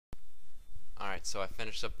Alright, so I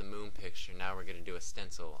finished up the moon picture. Now we're going to do a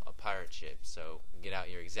stencil, a pirate ship. So get out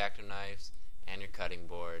your X-Acto knives and your cutting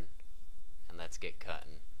board, and let's get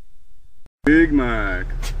cutting. Big Mac.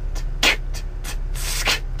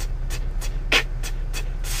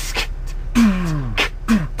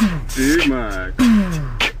 Big Mac.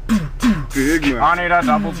 Big Mac. I need a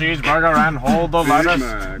double cheeseburger and hold the lettuce.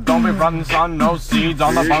 Mac. Don't be frontin', son, no seeds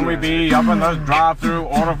on the bun. We be up in the drive-through,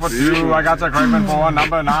 order for two. Mac. I got the craving for a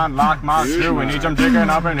number 9, lock my shoe. We Mac. need some chicken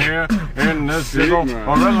up in here, in this sizzle. Mac.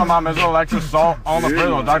 Original, my mizzle, extra salt on the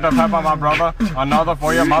frizzle. Mac. Dr. Pepper, my brother, another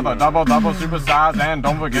for your mother. Mac. Double, super size, and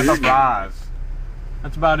don't forget the fries.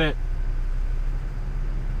 That's about it.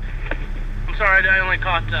 I'm sorry, I only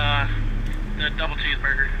caught the double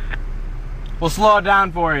cheeseburger. We'll slow it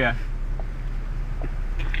down for you.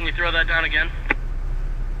 Can you throw that down again?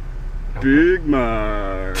 Big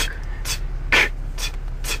Mac.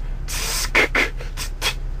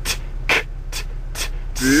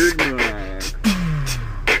 Big Mac.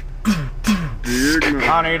 Big Mac.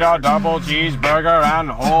 I need a double cheeseburger and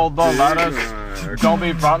hold the Big lettuce. Mac. Don't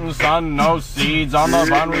be frontin', son, no seeds on the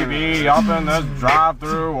bun. We be up in this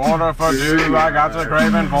drive-through, order for two. I got the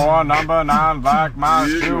craving for a number 9, like my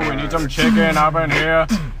shoe. We need some chicken up in here,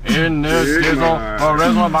 in this sizzle.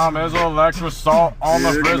 Original, my mizzle, extra salt on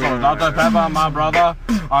the frizzle. Dr. Pepper, my brother,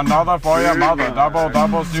 another for your mother.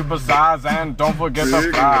 Double, super size, and don't forget the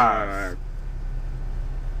Big fries. Mac.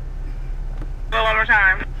 Go one more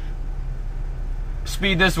time.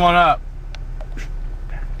 Speed this one up.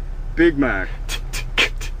 Big Mac.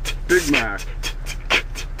 Big Mac.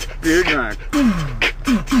 Big Mac.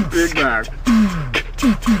 Big Mac.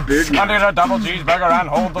 Big I need Mac. a double cheeseburger and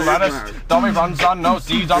hold the Big lettuce. Mac. Don't be frontin', son, no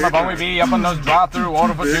seeds on the Big bun. We Mac. be up in this drive-through,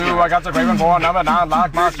 order for Big two. Mac. I got the craving for a number 9,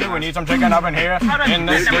 like my shoe. We need some chicken up in here, Hold on, in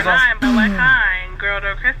this number sizzle. 9, but what kind? Grilled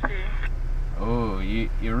or crispy? Oh, you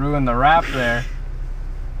ruined the wrap there.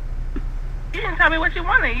 You didn't tell me what you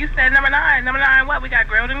wanted. You said number 9. Number 9 what? We got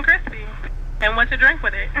grilled and crispy. And what to drink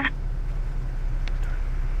with it?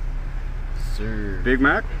 Sir. Big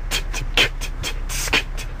Mac.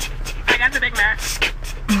 I got the Big Mac.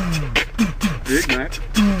 Big Mac.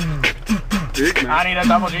 Big I Mac. need a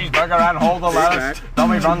double cheeseburger and hold the lettuce. Mac.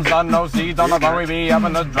 Don't be frontin', son, no seeds on the Big bun. Mac. We be up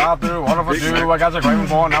in the drive-through, order for Big two. Mac. I got the craving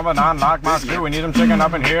for a number 9, like my Big shoe. Mac. We need some chicken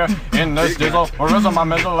up in here, in this Big sizzle. Original, my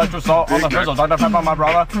mizzle, extra salt on the Big Mac. frizzle. Dr. Pepper, my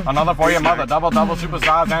brother, another for Big your mother. Mac. Double, super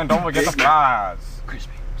size, and don't forget Big the Mac. fries.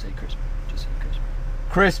 Crispy. Say crispy. Just say crispy.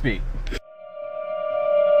 Crispy.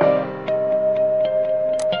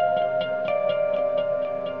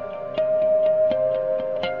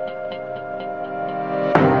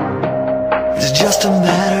 It's just a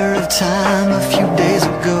matter of time. A few days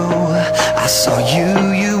ago I saw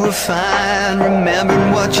you were fine.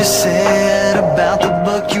 Remembering what you said about the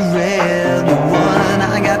book you read, the one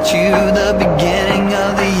I got you, the beginning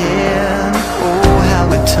of the end. Oh, how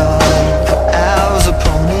we talked for hours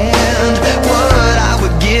upon end. What I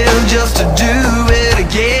would give just to do it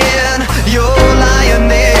again. You're lying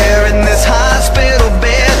there in this hospital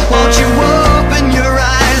bed. Won't you open your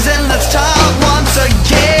eyes and let's talk once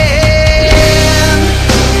again?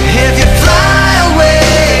 If you fly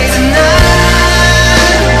away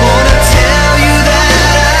tonight, wanna tell you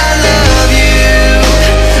that I love you.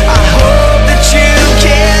 I hope that you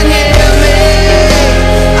can hear me.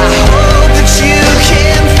 I hope that you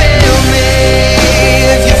can feel me.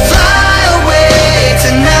 If you fly away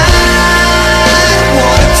tonight,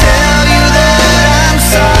 wanna tell you that I'm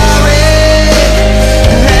sorry,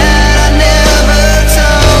 that I never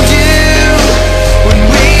told you when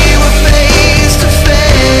we were face to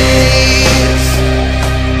face.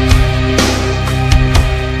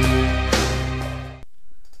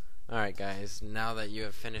 Alright guys, now that you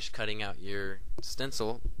have finished cutting out your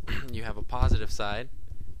stencil, you have a positive side,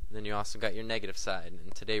 and then you also got your negative side.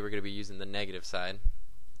 And today we're going to be using the negative side.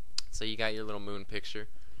 So you got your little moon picture,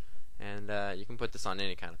 and you can put this on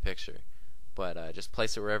any kind of picture, but just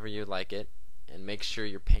place it wherever you like it, and make sure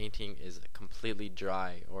your painting is completely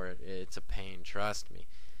dry or it's a pain, trust me.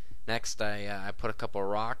 Next I put a couple of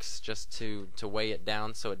rocks just to weigh it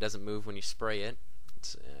down so it doesn't move when you spray it.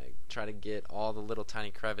 Try to get all the little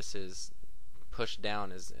tiny crevices pushed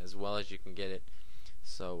down as well as you can get it,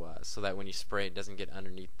 so that when you spray it doesn't get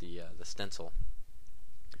underneath the stencil.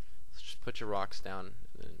 So just put your rocks down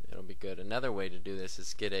and it'll be good. Another way to do this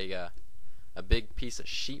is get a big piece of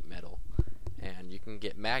sheet metal, and you can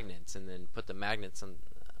get magnets and then put the magnets on,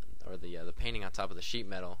 or the painting on top of the sheet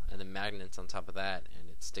metal and then magnets on top of that, and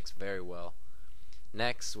it sticks very well.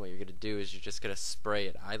 Next, what you're going to do is you're just going to spray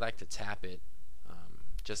it. I like to tap it,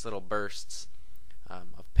 just little bursts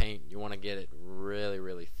of paint. You want to get it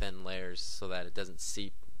really thin layers so that it doesn't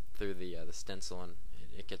seep through the stencil, and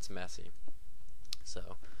it gets messy.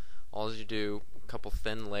 So all you do, a couple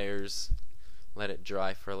thin layers, let it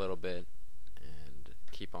dry for a little bit, and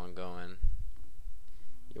keep on going.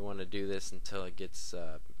 You want to do this until it gets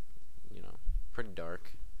pretty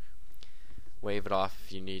dark. Wave it off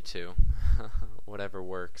if you need to. Whatever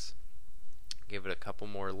works. Give it a couple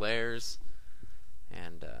more layers,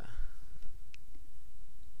 and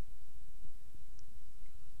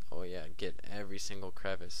oh yeah, get every single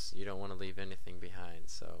crevice. You don't want to leave anything behind,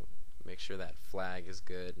 so make sure that flag is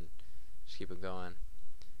good and just keep it going.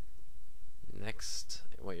 Next,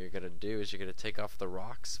 what you're going to do is you're going to take off the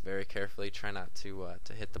rocks very carefully. Try not to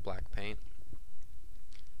hit the black paint.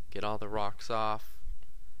 Get all the rocks off,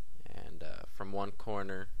 and from one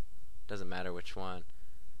corner, doesn't matter which one,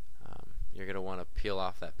 you're going to want to peel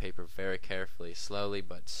off that paper very carefully, slowly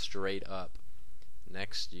but straight up.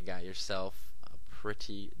 Next, you got yourself a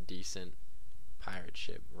pretty decent pirate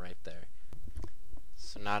ship right there.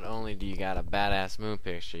 So not only do you got a badass moon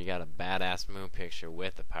picture, you got a badass moon picture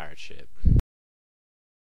with a pirate ship.